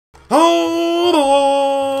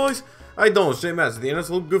Oh, boys! How you doing? Shane Mass, the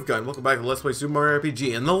innocent little goof guy, and welcome back to Let's Play Super Mario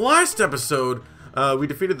RPG. In the last episode, we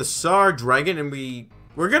defeated the Star Dragon, and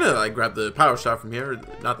we're gonna like grab the power star from here.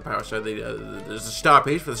 Not the power star. There's a star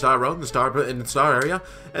page for the Star Road and the star area,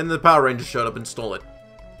 and the Power Rangers showed up and stole it.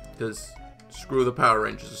 Cause screw the Power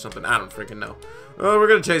Rangers or something. I don't freaking know. We're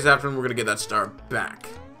gonna chase after them. We're gonna get that star back.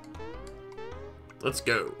 Let's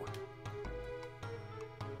go.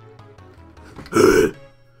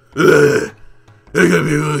 That gotta be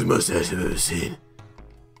the most mustache I've ever seen.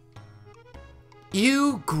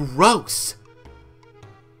 You gross.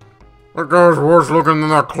 That guy's worse looking than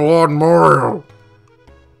that Claude Mario.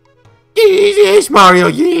 Yes, Mario,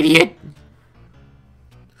 you idiot.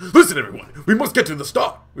 Listen, everyone. We must get to the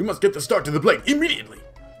star. We must get the star to the blade immediately.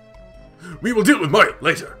 We will deal with Mario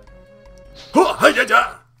later. They'll have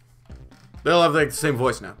like the same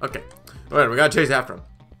voice now. Okay. Alright, we gotta chase after him.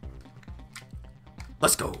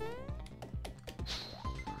 Let's go.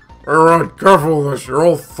 Alright, careful with this, your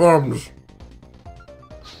old thumbs.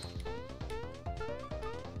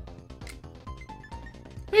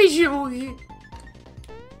 Hey, Joey.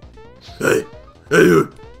 Hey,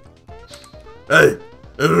 you. Hey,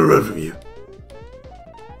 I'm gonna run from you.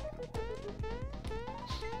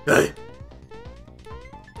 Hey,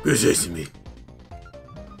 quit chasing me.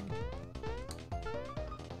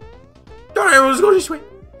 Alright, let's go this way.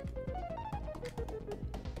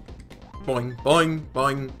 Boing, boing,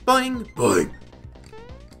 boing, boing, boing.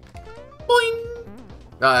 Boing.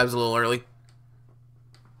 That was a little early.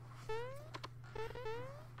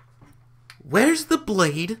 Where's the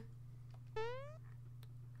blade?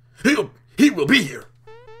 He will be here.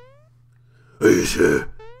 Are you sure?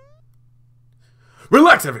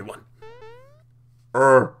 Relax, everyone.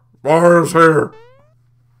 Mario's here.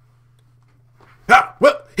 Ah,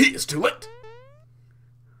 well, he is too late.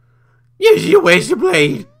 Where's the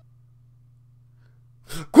blade?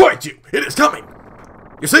 Quiet you! It is coming!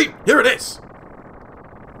 You see? Here it is!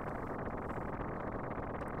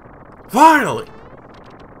 Finally!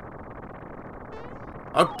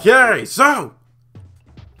 Okay, so...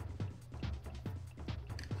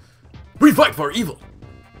 we fight for evil!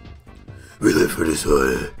 We live for this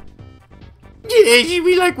way. Yeah,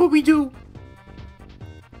 we like what we do.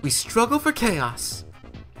 We struggle for chaos.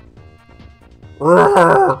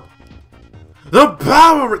 The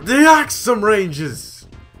Axem Rangers!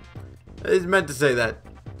 It's meant to say that.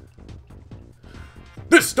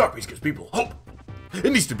 This star piece gives people hope.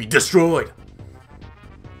 It needs to be destroyed.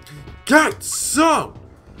 God, so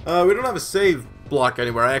we don't have a save block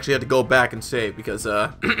anywhere. I actually had to go back and save because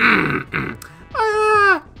it's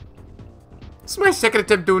my second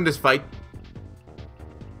attempt doing this fight.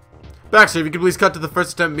 Baxter, if you could please cut to the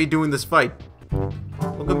first attempt of me doing this fight.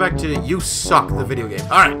 We'll go back to You Suck, the video game.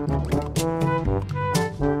 Alright.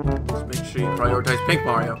 Let's make sure you prioritize Pink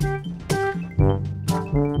Mario.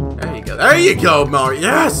 There you go. There you go, Mario.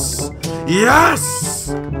 Yes!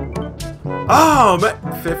 Yes! Oh, man.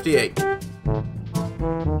 58.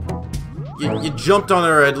 You jumped on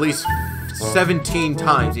her at least 17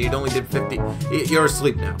 times. You only did 50. You're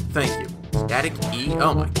asleep now. Thank you. Static E?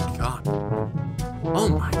 Oh my god. Oh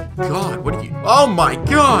my god. What are you? Oh my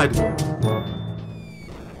god!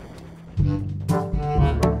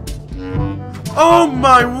 Oh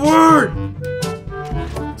my word!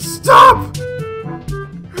 Stop!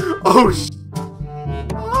 Oh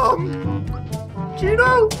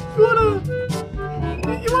Gino,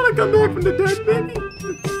 you wanna come back from the dead, baby?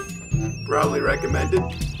 Probably recommended.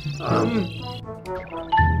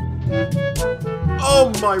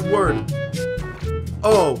 Oh my word!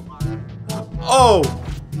 Oh!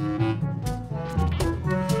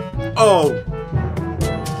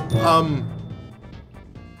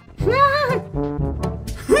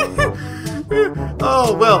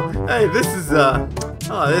 Oh well, hey, this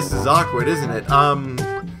is awkward, isn't it?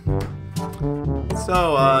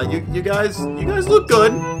 So you guys look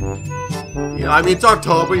good. You know, I mean, it's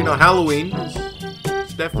October, you know, Halloween.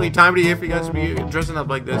 It's definitely time of the year for you guys to be dressing up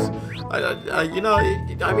like this. You know,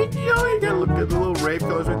 I mean, you know, you gotta look good. The little rave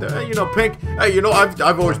colors right there. Hey, you know, pink. Hey, you know,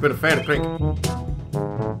 I've always been a fan of pink.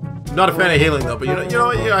 Not a fan of healing though, but you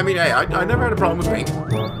know, yeah, I mean, hey, I never had a problem with pink.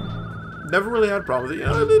 Never really had a problem with it. You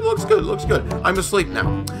know, it looks good. It looks good. I'm asleep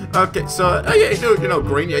now. Okay, so yeah, you know,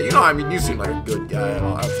 green. Yeah, you know, I mean, you seem like a good guy.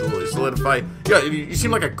 I'll absolutely solidify. Yeah, you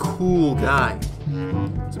seem like a cool guy.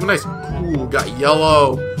 Seem a nice, cool guy.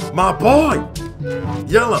 Yellow, my boy.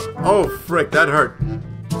 Yellow. Oh frick, that hurt.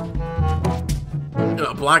 You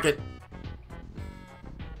know, black it.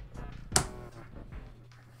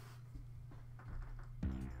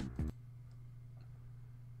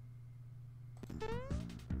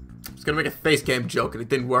 was gonna make a face cam joke and it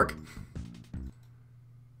didn't work.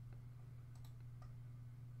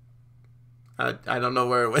 I don't know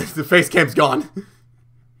where it went. The face cam's gone.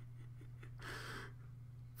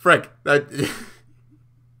 Frick.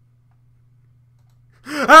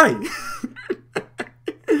 Hi!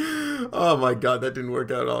 Oh my god, that didn't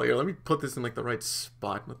work out at all. Here, let me put this in like the right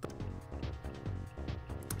spot.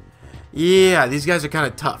 Yeah, these guys are kind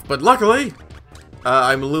of tough, but luckily,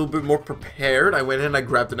 I'm a little bit more prepared. I went in and I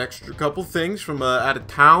grabbed an extra couple things from out of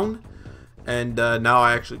town, and now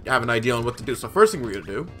I actually have an idea on what to do. So first thing we're gonna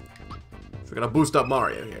do is we're gonna boost up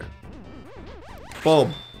Mario here.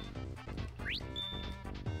 Boom.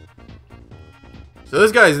 So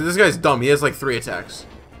this guy's dumb. He has like 3 attacks.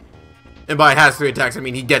 And by has 3 attacks, I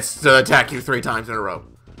mean he gets to attack you 3 times in a row.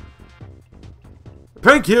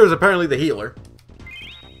 Pink here is apparently the healer.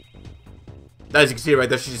 As you can see right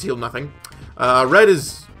there, she just healed nothing. Red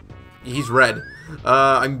is... he's red.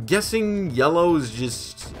 I'm guessing yellow is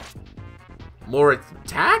just... more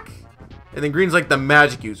attack? And then green's like the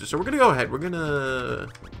magic user. So we're gonna go ahead. We're gonna...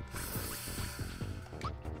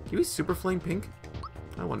 can we super flame pink?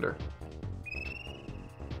 I wonder.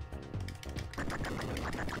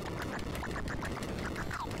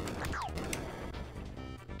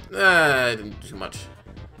 I didn't do too much.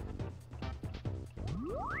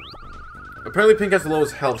 Apparently Pink has the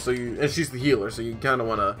lowest health, so you, and she's the healer, so you kind of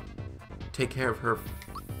want to take care of her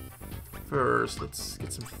first. Let's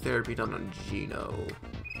get some therapy done on Gino.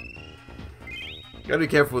 Gotta be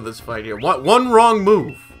careful with this fight here. One wrong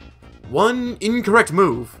move, one incorrect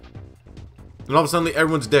move, and all of a sudden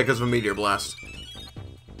everyone's dead because of a meteor blast.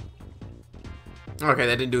 Okay,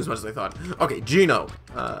 that didn't do as much as I thought. Okay, Gino.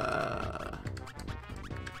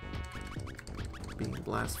 Beam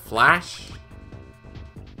blast, flash.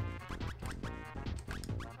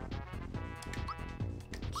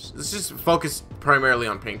 Let's just focus primarily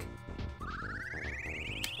on Pink.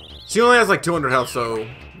 She only has like 200 health, so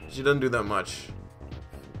she doesn't do that much.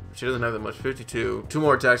 She doesn't have that much. 52. 2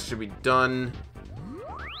 more attacks should be done.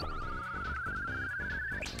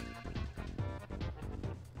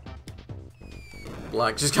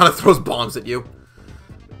 Black just kind of throws bombs at you.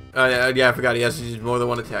 Yeah, I forgot he has more than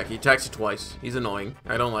 1 attack. He attacks you twice. He's annoying.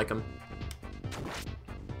 I don't like him.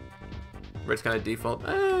 Red's kind of default.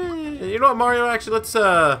 You know what, Mario? Actually, let's,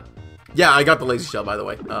 yeah, I got the laser shell, by the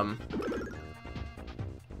way.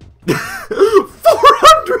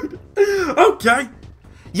 400! Okay.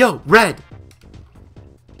 Yo, Red.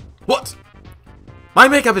 What? My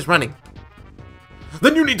makeup is running.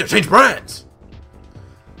 Then you need to change brands.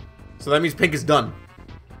 So that means Pink is done.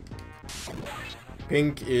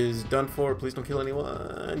 Pink is done for. Please don't kill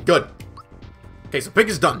anyone. Good. Okay, so Pink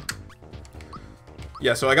is done.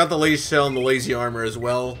 Yeah, so I got the laser shell and the lazy armor as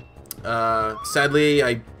well. Sadly,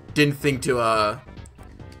 I didn't think to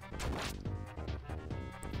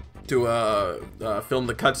film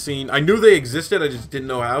the cutscene. I knew they existed, I just didn't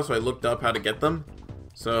know how, so I looked up how to get them.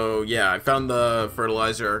 So yeah, I found the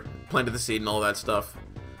fertilizer, planted the seed, and all that stuff.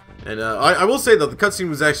 And I will say though, the cutscene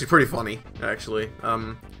was actually pretty funny. Actually,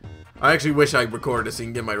 I actually wish I recorded it so you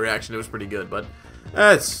can get my reaction. It was pretty good, but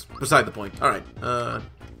that's beside the point. All right,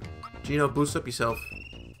 Gino, boost up yourself.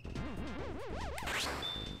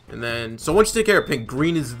 And then, so once you take care of Pink,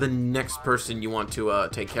 green is the next person you want to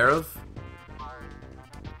take care of.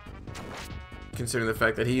 Considering the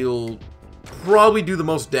fact that he'll probably do the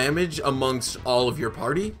most damage amongst all of your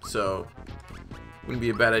party, so wouldn't be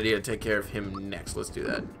a bad idea to take care of him next. Let's do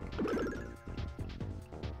that.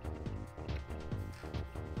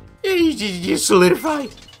 Yeah, you solidified.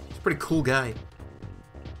 He's a pretty cool guy.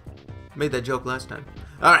 Made that joke last time.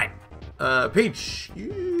 All right, Peach,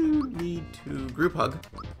 you need to group hug.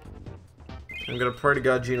 I'm gonna pray to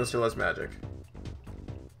God Gino still has magic.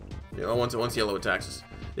 You know, once yellow attacks us.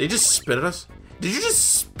 Did he just spit at us? Did you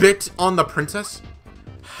just spit on the princess?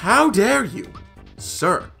 How dare you,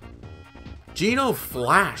 sir? Gino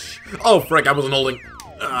flash. Oh frick, I wasn't holding.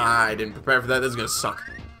 I didn't prepare for that. This is gonna suck.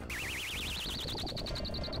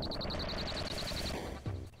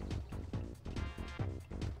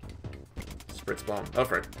 Spritz bomb. Oh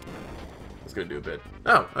frick. It's gonna do a bit.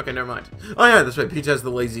 Oh, okay, never mind. Oh yeah, that's right. Peach has the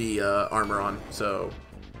lazy armor on, so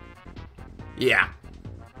yeah.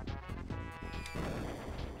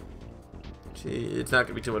 It's not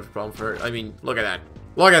gonna be too much of a problem for her. I mean, look at that.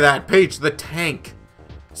 Look at that, Peach, the tank.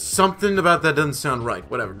 Something about that doesn't sound right.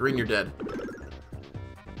 Whatever, green, you're dead.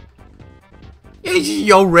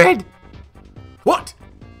 Yo, Red. What?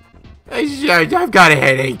 I've got a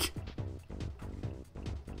headache.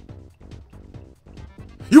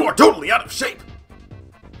 You are totally out of shape!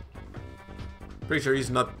 Pretty sure he's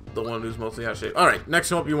not the one who's mostly out of shape. Alright, next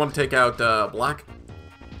up you want to take out Black.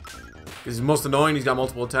 Because he's most annoying, he's got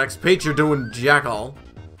multiple attacks. Peach, you're doing jack all.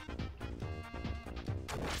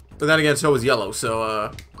 But then again, so is Yellow,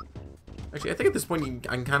 so, actually, I think at this point,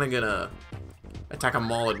 I'm kind of gonna attack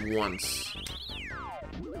them all at once.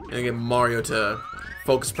 And get Mario to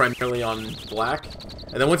focus primarily on Black.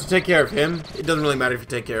 And then once you take care of him, it doesn't really matter if you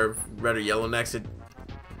take care of Red or Yellow next. It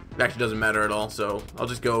actually doesn't matter at all, so I'll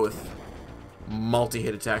just go with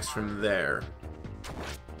multi-hit attacks from there.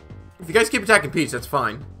 If you guys keep attacking Peach, that's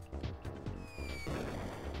fine.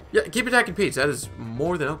 Yeah, keep attacking Peach. That is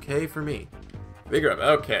more than okay for me. Bigger up.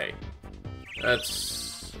 Okay.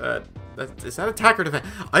 That's... is that attack or defense?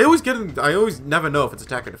 I always never know if it's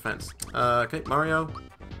attack or defense. Okay, Mario.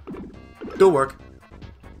 Still work.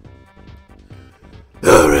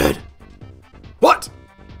 Oh, Red. What?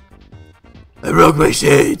 I broke my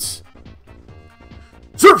shades.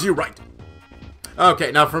 Serves you right.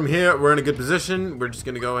 Okay, now from here, we're in a good position. We're just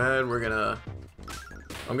gonna go ahead.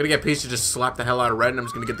 I'm gonna get Peach to just slap the hell out of Red, and I'm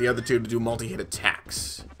just gonna get the other two to do multi-hit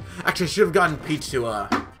attacks. Actually, I should have gotten Peach to,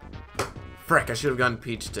 frick, I should have gotten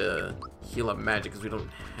Peach to heal up magic, because we don't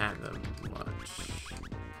have them much.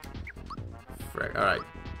 Frick, alright.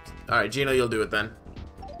 Alright, Gino, you'll do it then.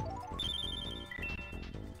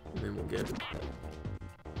 And then we'll get...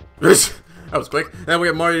 That was quick. Then we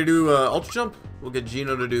get Mario to do, Ultra Jump. We'll get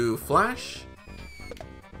Gino to do Flash.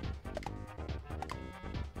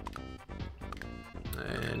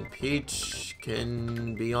 And Peach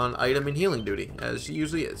can be on item and healing duty, as she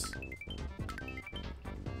usually is.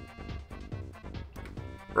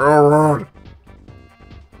 Alright.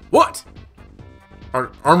 What? I'm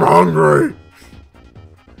hungry.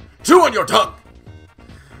 Chew on your tongue!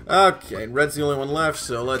 Okay, and Red's the only one left,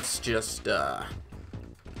 so let's just,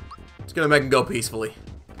 it's gonna make him go peacefully.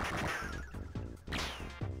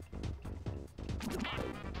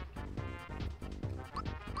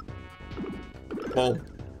 Boom.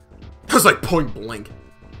 That was like point blank.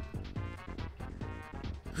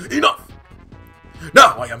 Enough!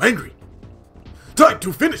 Now I am angry. Time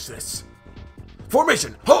to finish this.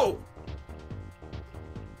 Formation, ho!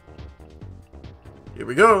 Here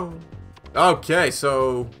we go. Okay,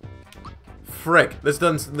 so frick, this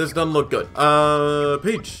doesn't look good.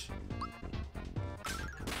 Peach.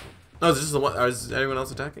 Oh, is this the one? Is anyone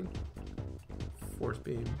else attacking? Force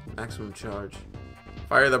beam, maximum charge.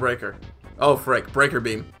 Fire the breaker. Oh, frick. Breaker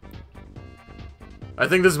beam. I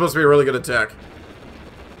think this is supposed to be a really good attack.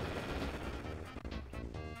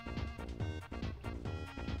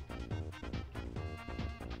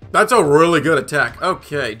 That's a really good attack.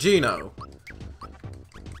 Okay, Gino.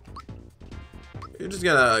 You're just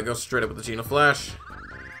gonna go straight up with the Gino Flash.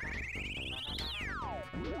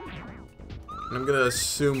 And I'm gonna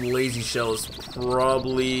assume Lazy Shell is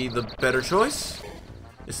probably the better choice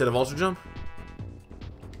instead of Ultra Jump.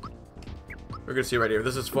 We're gonna see right here.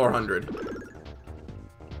 This is 400.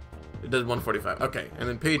 It does 145. Okay, and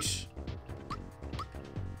then Peach.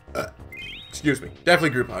 Excuse me.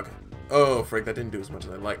 Definitely group hug. Oh, frick, that didn't do as much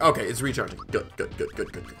as I'd like. Okay, it's recharging. Good.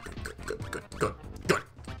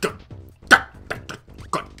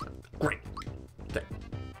 Great. Okay.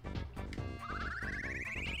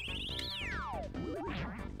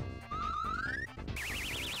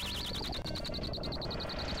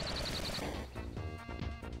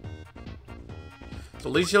 So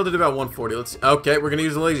Lazy Shell did about 140. Okay, we're gonna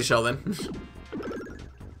use the Lazy Shell then.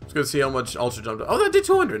 Let's go see how much Ultra Jump. Oh, that did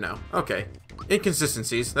 200 now. Okay.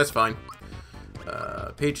 Inconsistencies. That's fine.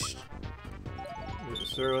 Peach.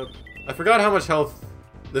 Syrup. I forgot how much health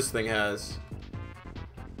this thing has.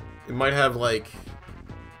 It might have like,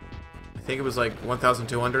 I think it was like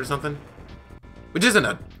 1,200 or something, which isn't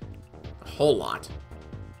a whole lot.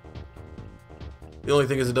 The only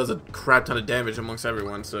thing is it does a crap ton of damage amongst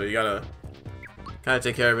everyone, so you gotta kind of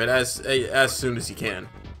take care of it as soon as you can.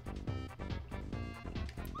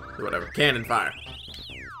 Whatever. Cannon fire.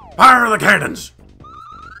 Fire the cannons!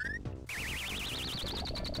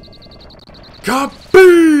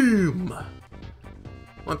 Kaboom!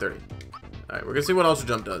 130. Alright, we're gonna see what Ultra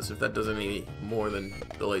Jump does, if that does any more than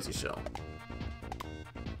the Lazy Shell.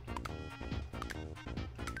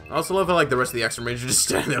 I also love how, like, the rest of the Axem Rangers just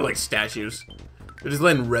stand there like statues. They're just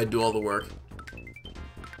letting Red do all the work.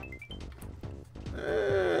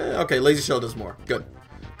 Okay, Lazy Shell does more. Good.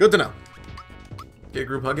 Good to know. Get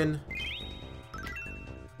group hugging.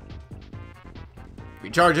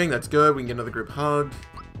 Recharging, that's good. We can get another group hug.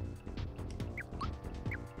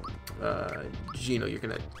 Gino, you're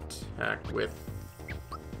gonna attack with...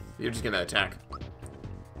 You're just gonna attack.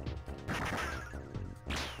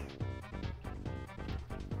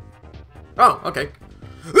 Oh, okay.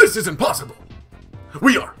 This is impossible!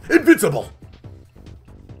 We are invincible!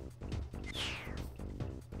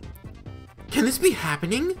 Can this be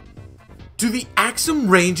happening? To the Axem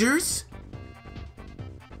Rangers?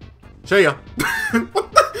 Show ya.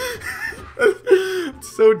 What the?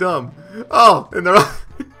 It's so dumb. Oh, and they're all...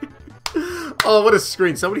 Oh, what a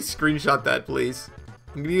screen. Somebody screenshot that, please.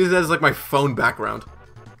 I'm gonna use that as like my phone background.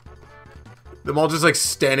 Them all just like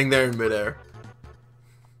standing there in midair.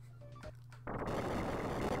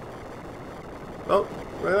 Oh,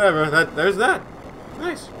 whatever. There's that.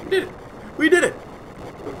 Nice. We did it. We did it.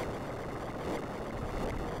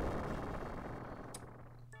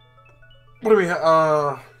 What do we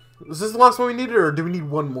have? Is this the last one we needed, or do we need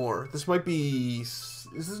one more? This might be... Is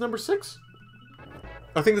this number 6?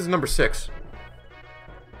 I think this is number 6.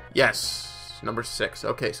 Yes. Number 6.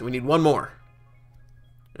 Okay, so we need one more.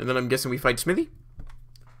 And then I'm guessing we fight Smithy?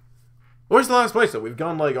 Where's the last place, though? We've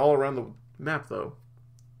gone, like, all around the map, though.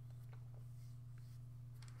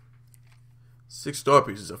 6 star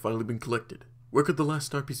pieces have finally been collected. Where could the last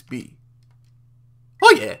star piece be?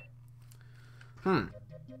 Oh, yeah!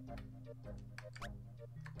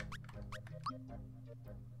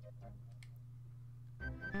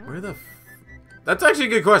 Where the That's actually a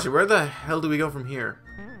good question. Where the hell do we go from here?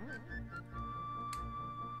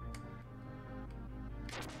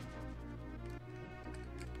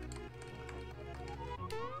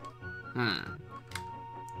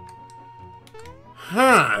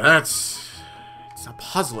 It's a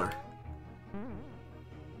puzzler.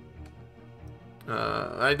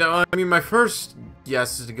 I mean, my first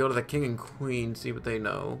guess is to go to the king and queen, see what they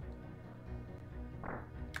know.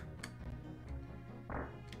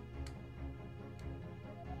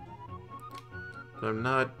 But I'm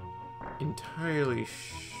not entirely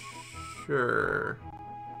sure.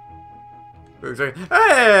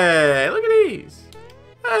 Hey, look at these.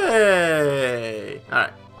 Hey. All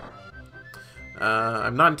right.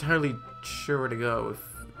 I'm not entirely sure where to go.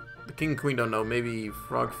 If the king and queen don't know, maybe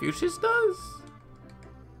Frog Fuchsius does?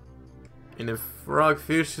 And if Frog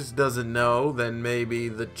Fuchsius doesn't know, then maybe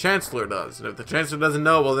the Chancellor does. And if the Chancellor doesn't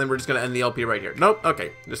know, well, then we're just going to end the LP right here. Nope.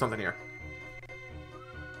 Okay. There's something here.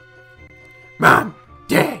 Mom!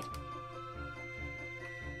 Dad!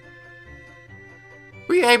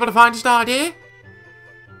 Were you able to find a star, dear?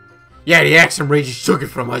 Yeah, the Axem Rangers took it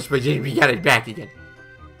from us, but we got it back again.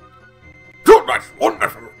 Good, that's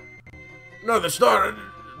wonderful. No, the star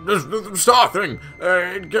thing.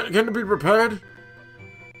 Can it be repaired?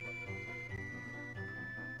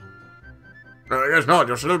 I guess not.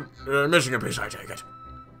 You're still missing a piece, I take it.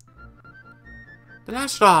 The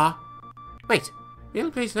last star? Wait. The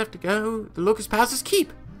only place left to go, the Locust Palace's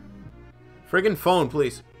keep. Friggin' phone,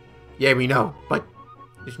 please. Yeah, we know, but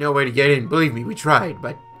there's no way to get in. Believe me, we tried,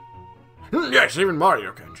 but... Yes, even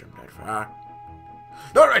Mario can't jump that far.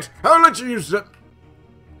 Alright, I'll let you use it.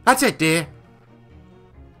 That's it, dear.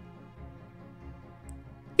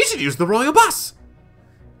 You should use the royal bus.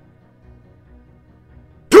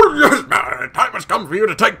 Yes, time has come for you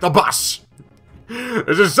to take the bus.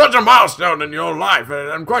 This is such a milestone in your life, and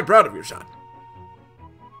I'm quite proud of you, son.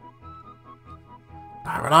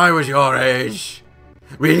 When I was your age.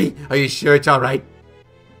 Really? Are you sure it's alright?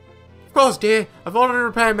 Of course, dear. I've ordered a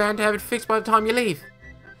repairman to have it fixed by the time you leave.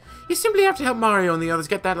 You simply have to help Mario and the others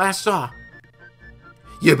get that last star.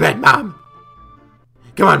 You bet, Mom.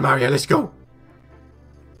 Come on, Mario, let's go.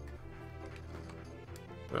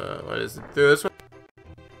 What is it? Through this way?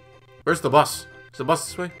 Where's the bus? Is the bus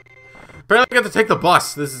this way? Apparently I got to take the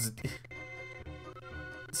bus. This is...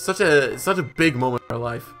 It's such a big moment in our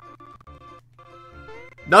life.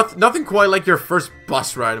 Nothing quite like your first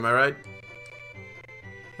bus ride, am I right?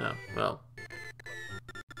 Oh, well.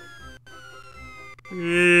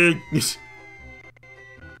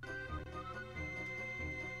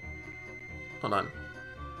 Hold on.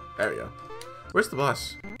 There we go. Where's the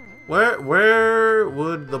bus? Where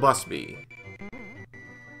would the bus be?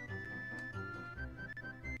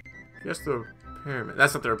 Guess the repairman.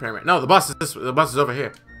 That's not the repairman. No, the bus is this. The bus is over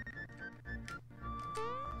here.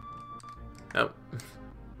 Oh.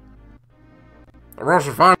 The bus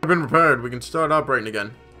has finally been repaired. We can start operating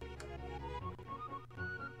again.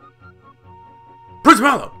 Prince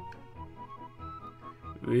Mallow!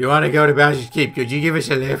 We want to go to Bowser's Keep. Could you give us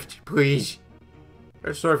a lift, please?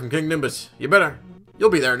 Great story from King Nimbus. You better.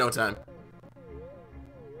 You'll be there in no time.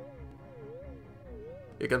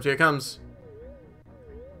 Here comes, here comes.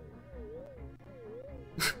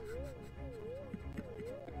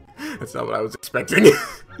 That's not what I was expecting.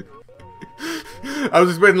 I was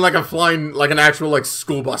expecting like a flying, like an actual like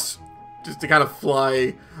school bus. Just to kind of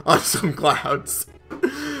fly on some clouds.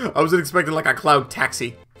 I wasn't expecting like a cloud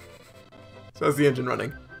taxi. So how's the engine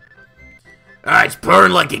running? Ah, it's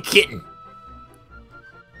purring like a kitten.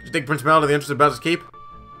 Did you take Prince Mal to the entrance of Bowser's Keep?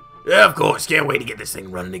 Yeah, of course. Can't wait to get this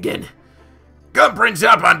thing running again. Come, Prince,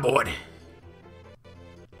 up on board.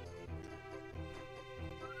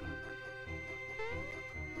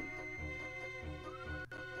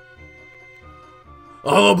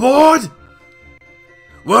 All aboard!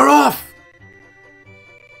 We're off!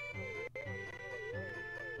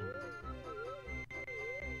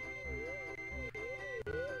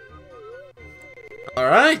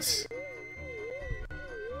 Alright.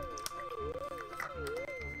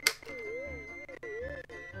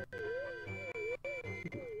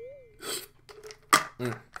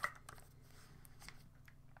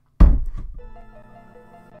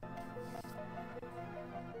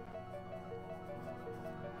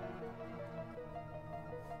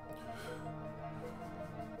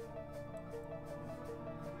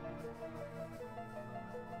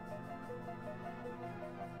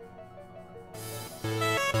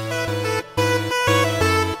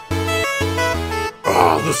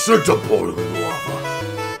 The scent of boiling lava.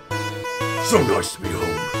 So nice to be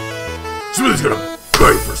home. Smithy's gonna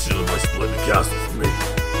pay for stealing my splendid castle from me.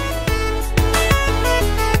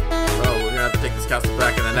 Well, we're gonna have to take this castle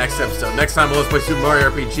back in the next episode. Next time, let's play Super Mario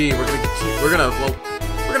RPG. We're gonna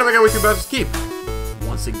make our way through Bowser's Keep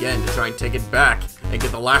once again to try and take it back and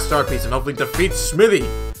get the last star piece and hopefully defeat Smithy.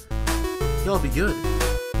 Y'all be good.